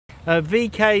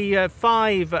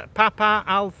VK5 Papa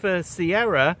Alpha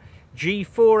Sierra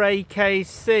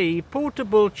G4AKC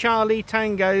Portable Charlie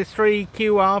Tango 3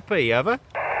 QRP, over?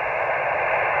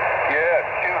 Yeah,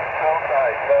 QSO,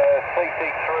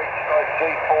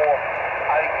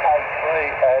 CT3/G4AKC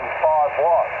and 5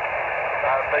 watts.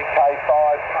 VK5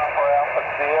 Papa Alpha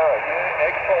Sierra. Yeah,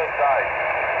 excellent day.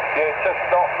 Yeah, it's just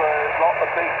not the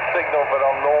big signal that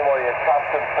I'm normally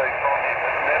accustomed to from you,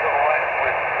 but nevertheless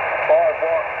with 5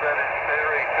 watts that is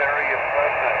very, very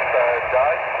impressive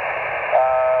day.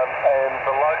 And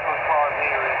the local time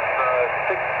here is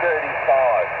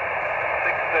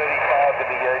 6:35 in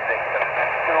the evening.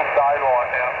 It's still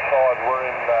daylight outside. We're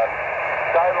in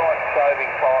daylight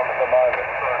saving time at the moment,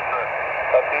 so it's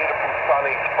a beautiful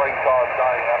sunny springtime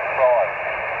day outside.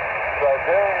 So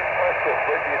very impressive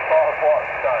with your 5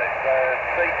 watts day.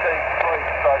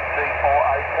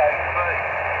 CT3/G4AKC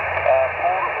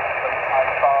portable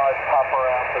VK5 Papa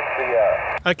Alpha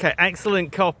Sierra. Okay,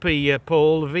 excellent copy,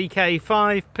 Paul.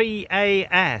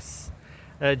 VK5PAS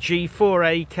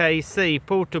G4AKC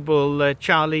Portable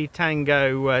Charlie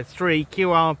Tango 3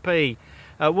 QRP.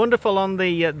 Wonderful on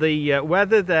the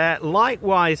weather there.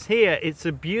 Likewise here, it's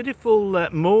a beautiful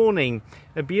morning.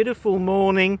 A beautiful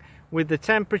morning with the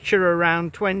temperature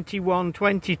around 21,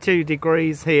 22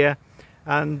 degrees here.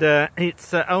 And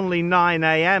it's only 9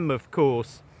 AM, of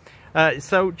course.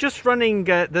 So just running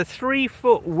the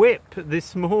 3-foot whip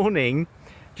this morning.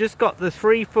 Just got the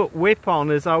 3-foot whip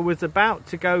on as I was about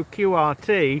to go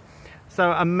QRT.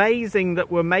 So amazing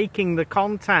that we're making the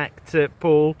contact,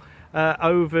 Paul,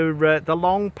 over the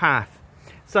long path.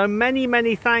 So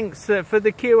many thanks for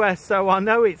the QSO. I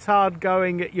know it's hard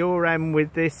going at your end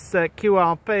with this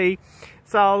QRP.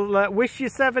 So I'll wish you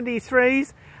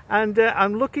 73s. And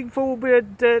I'm looking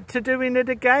forward to doing it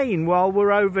again while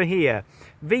we're over here.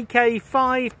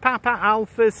 VK5 Papa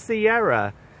Alpha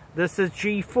Sierra. This is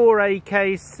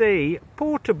G4AKC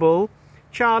Portable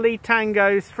Charlie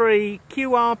Tango 3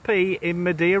 QRP in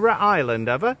Madeira Island,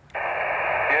 over? Yeah,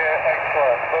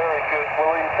 excellent. Very good.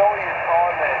 Well, enjoy your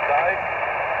time there, Dave.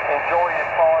 Enjoy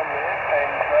your time there.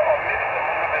 And I missed a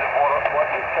little bit of what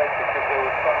you said because there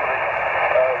was somebody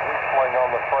whistling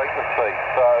on the frequency.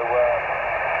 So,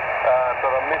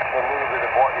 but I missed a little bit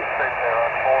of what you said there,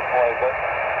 unfortunately. But,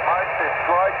 mate, it's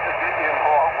great to get you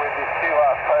involved with your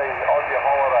QRP on your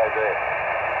holiday there.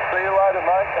 See you later,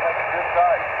 mate. Have a good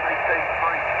day.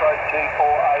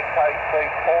 CT3/G4AKC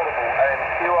Portable and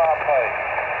QRP.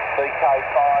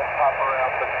 VK5 Papa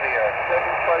Alpha Sierra.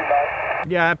 73, mate.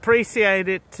 Yeah, appreciate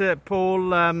it,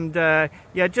 Paul. And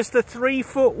yeah, just a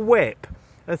 3-foot whip.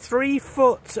 A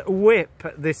 3-foot whip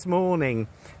this morning.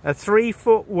 A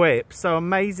 3-foot whip. So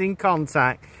amazing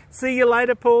contact. See you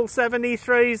later, Paul.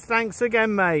 73s. Thanks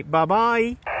again, mate.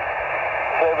 Bye-bye.